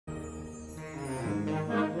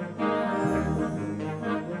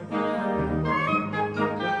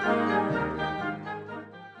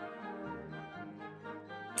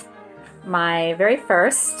My very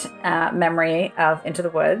first memory of Into the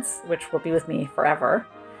Woods, which will be with me forever,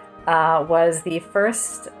 was the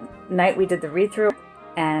first night we did the read-through,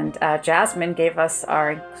 and Jasmine gave us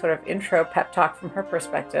our sort of intro pep talk from her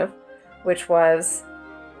perspective, which was,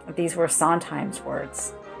 these were Sondheim's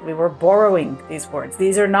words. We were borrowing these words.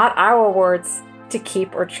 These are not our words to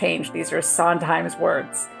keep or change. These are Sondheim's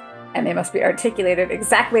words, and they must be articulated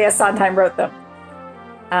exactly as Sondheim wrote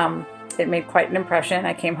them. It made quite an impression.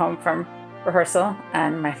 I came home from rehearsal,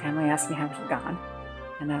 and my family asked me how it had gone.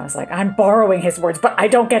 And I was like, I'm borrowing his words, but I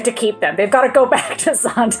don't get to keep them. They've got to go back to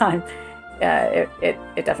Sondheim. It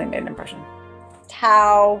definitely made an impression.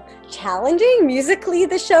 How challenging musically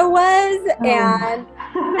the show was,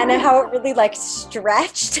 and how it really like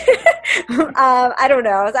stretched. I don't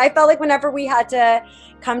know. I felt like whenever we had to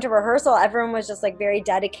come to rehearsal, everyone was just like very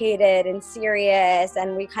dedicated and serious,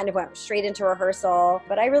 and we kind of went straight into rehearsal.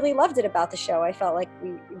 But I really loved it about the show. I felt like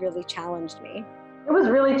we really challenged me. It was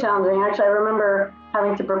really challenging. Actually, I remember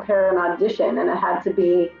having to prepare an audition, and it had to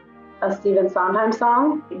be a Stephen Sondheim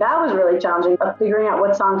song. That was really challenging, but figuring out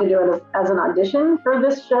what song to do as an audition for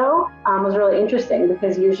this show was really interesting,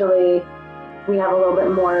 because usually we have a little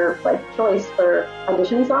bit more like choice for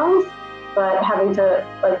audition songs, but having to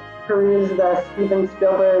like peruse the Stephen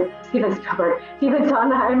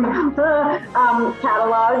Sondheim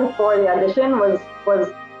catalog for the audition was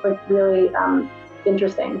like really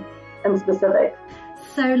interesting and specific.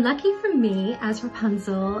 So lucky for me, as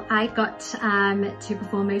Rapunzel, I got to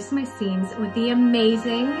perform most of my scenes with the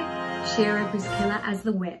amazing Shira Bruskilla as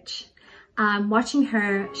the witch. Watching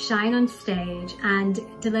her shine on stage and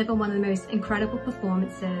deliver one of the most incredible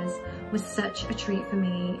performances was such a treat for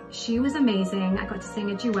me. She was amazing. I got to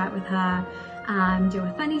sing a duet with her, do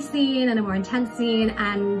a funny scene and a more intense scene,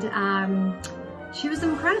 and she was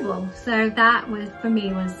incredible. So that was, for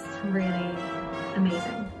me, was really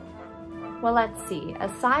amazing. Well, let's see.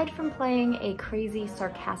 Aside from playing a crazy,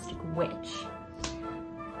 sarcastic witch,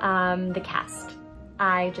 the cast.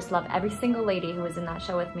 I just love every single lady who was in that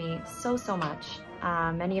show with me so much.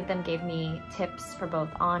 Many of them gave me tips for both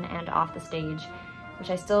on and off the stage, which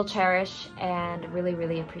I still cherish and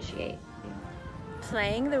really appreciate.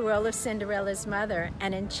 Playing the role of Cinderella's mother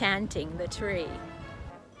and enchanting the tree.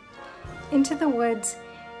 Into the Woods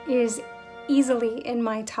is easily in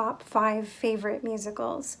my top 5 favorite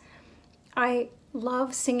musicals. I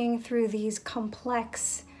love singing through these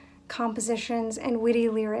complex compositions and witty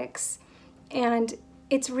lyrics, and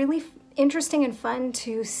it's really interesting and fun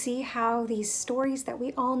to see how these stories that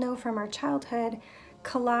we all know from our childhood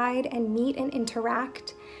collide and meet and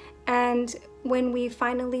interact, and when we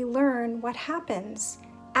finally learn what happens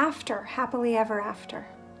after Happily Ever After.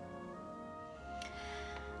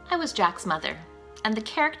 I was Jack's mother, and the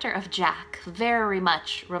character of Jack very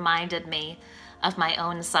much reminded me of my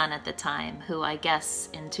own son at the time, who I guess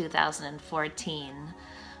in 2014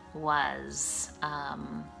 was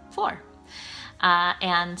 4.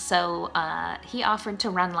 And so he offered to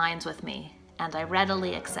run lines with me, and I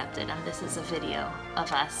readily accepted, and this is a video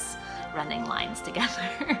of us running lines together.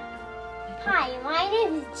 Hi, my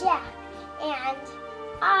name is Jack, and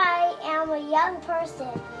I am a young person,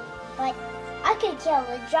 but I could kill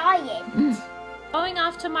a giant. Going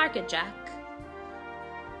off to market, Jack.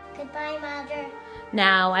 Goodbye, Mother.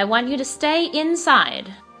 Now, I want you to stay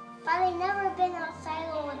inside. But I've never been outside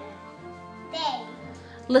all day.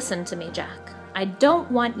 Listen to me, Jack. I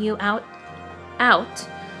don't want you out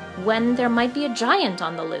when there might be a giant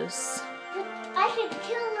on the loose. But I could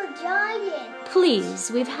kill a giant.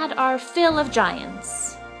 Please, we've had our fill of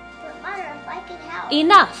giants. But Mother, if I could help.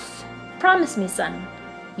 Enough! Promise me, son,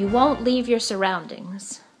 you won't leave your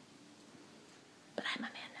surroundings. But I'm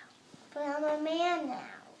a man now. But I'm a man now.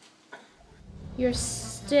 You're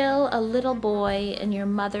still a little boy in your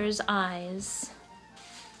mother's eyes.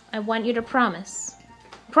 I want you to promise.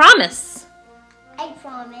 Promise! I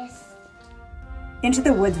promise. Into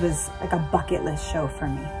the Woods was like a bucket list show for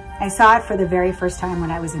me. I saw it for the very first time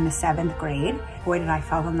when I was in the 7th grade. Boy, did I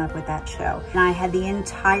fall in love with that show. And I had the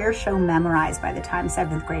entire show memorized by the time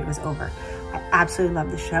 7th grade was over. I absolutely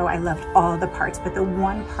loved the show. I loved all the parts, but the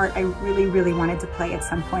one part I really wanted to play at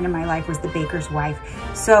some point in my life was the baker's wife.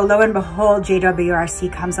 So lo and behold,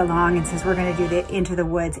 JWRC comes along and says, we're gonna do the Into the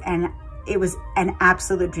Woods. And it was an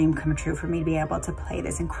absolute dream come true for me to be able to play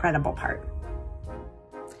this incredible part.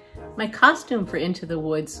 My costume for Into the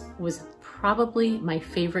Woods was probably my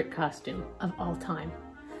favorite costume of all time.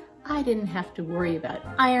 I didn't have to worry about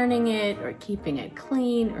ironing it or keeping it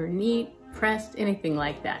clean or neat, pressed, anything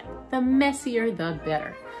like that. The messier, the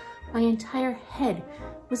better. My entire head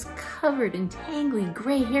was covered in tangly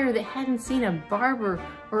gray hair that hadn't seen a barber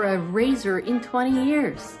or a razor in 20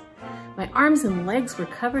 years. My arms and legs were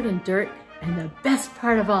covered in dirt, and the best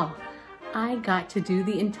part of all, I got to do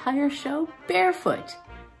the entire show barefoot.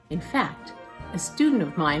 In fact, a student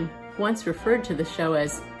of mine once referred to the show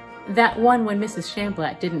as that one when Mrs.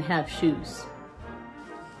 Shamblatt didn't have shoes.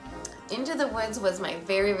 Into the Woods was my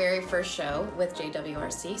very, very first show with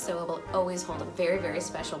JWRC, so it will always hold a very, very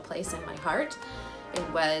special place in my heart.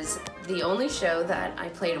 It was the only show that I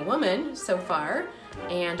played a woman so far,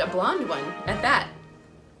 and a blonde one at that.